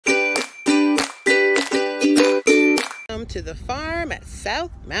to the farm at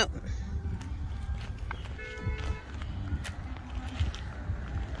South Mountain.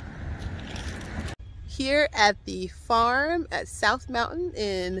 Here at the farm at South Mountain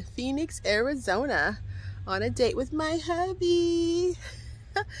in Phoenix, Arizona, on a date with my hubby.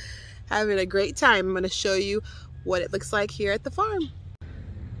 Having a great time. I'm going to show you what it looks like here at the farm.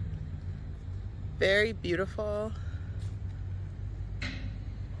 Very beautiful. You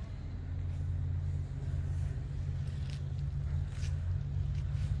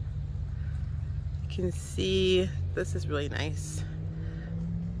can see this is really nice.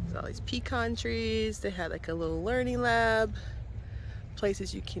 There's all these pecan trees. They had like a little learning lab,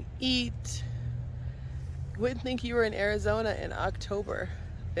 places you can eat. You wouldn't think you were in Arizona in October.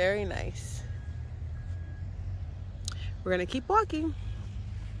 Very nice. We're gonna keep walking.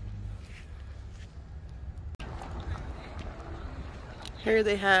 Here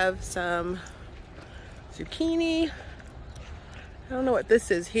they have some zucchini. I don't know what this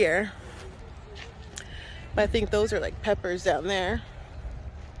is here, but I think those are like peppers down there.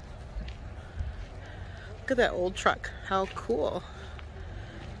 Look at that old truck. How cool.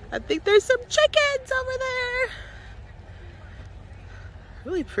 I think there's some chickens over there.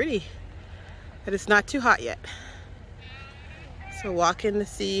 Really pretty. But it's not too hot yet. So walk in to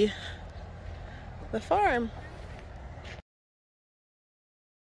see the farm.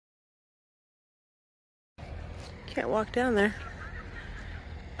 Can't walk down there.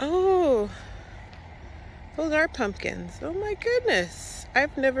 Oh, those are pumpkins. Oh my goodness.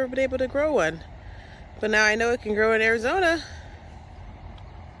 I've never been able to grow one. But now I know it can grow in Arizona.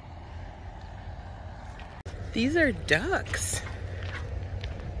 These are ducks.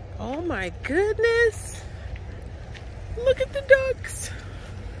 Oh my goodness. Look at the ducks.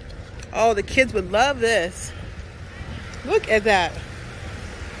 Oh, the kids would love this. Look at that.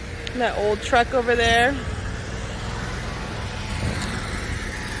 That old truck over there.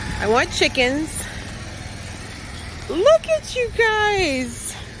 I want chickens. Look at you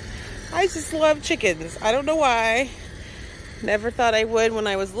guys. I just love chickens. I don't know why. Never thought I would when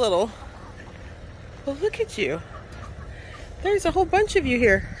I was little. But look at you. There's a whole bunch of you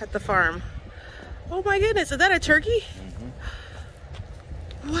here at the farm. Oh my goodness, is that a turkey?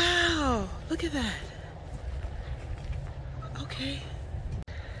 Mm-hmm. Wow, look at that. Okay.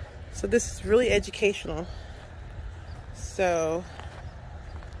 So this is really educational. So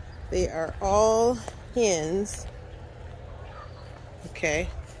they are all hens. Okay.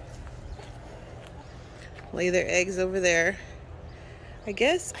 Lay their eggs over there. I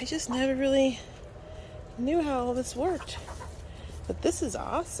guess I just never really knew how all this worked. But this is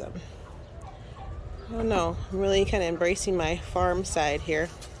awesome. I don't know. I'm really kind of embracing my farm side here.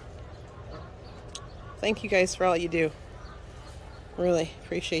 Thank you guys for all you do. Really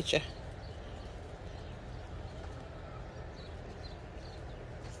appreciate you.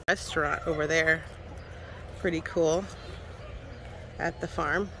 Restaurant over there. Pretty cool. At the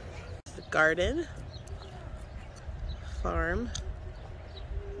farm. The garden. Farm.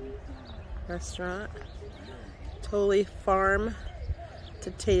 Restaurant. Totally farm to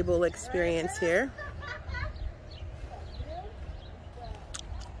table experience here.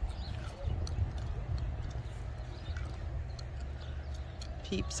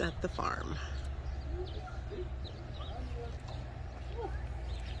 Peeps at the farm.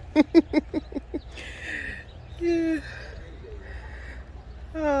 Yeah.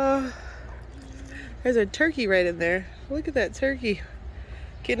 There's a turkey right in there. Look at that turkey.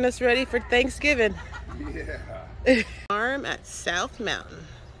 Getting us ready for Thanksgiving. Yeah. Farm at South Mountain.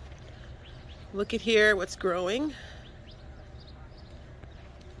 Look at here what's growing.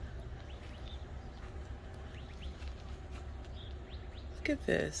 Look at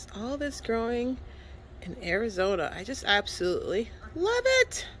this. All this growing in Arizona. I just absolutely love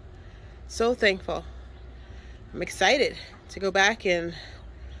it. So thankful. I'm excited to go back and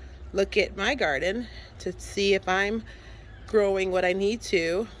look at my garden to see if I'm growing what I need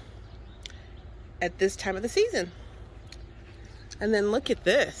to at this time of the season. And then look at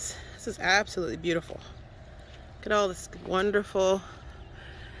this. This is absolutely beautiful. Look at all this wonderful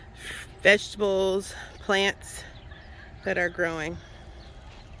vegetables, plants that are growing.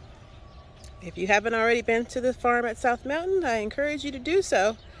 If you haven't already been to the farm at South Mountain, I encourage you to do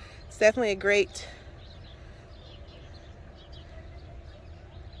so. It's definitely a great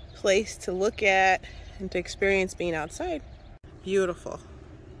place to look at and to experience being outside. Beautiful.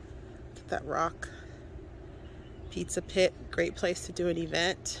 Look at that rock. Pizza pit, great place to do an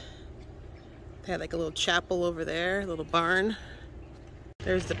event. They had like a little chapel over there, a little barn.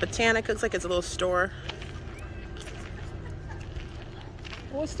 There's the Botanic, looks like it's a little store.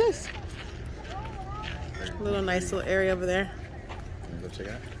 What's this? A little nice little area over there. Wanna go check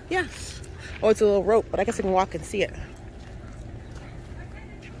it out? Yeah. Oh, it's a little rope, but I guess I can walk and see it.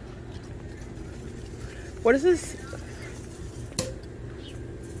 What is this?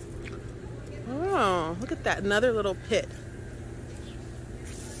 Oh, look at that. Another little pit.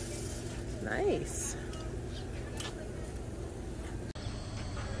 Nice.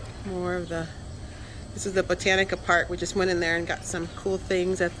 More of the... This is the Botanica Park. We just went in there and got some cool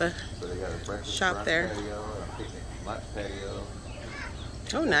things at the shop there. Patio, a picnic lunch patio.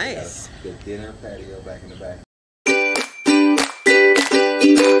 Oh, nice. Good dinner patio back in the back.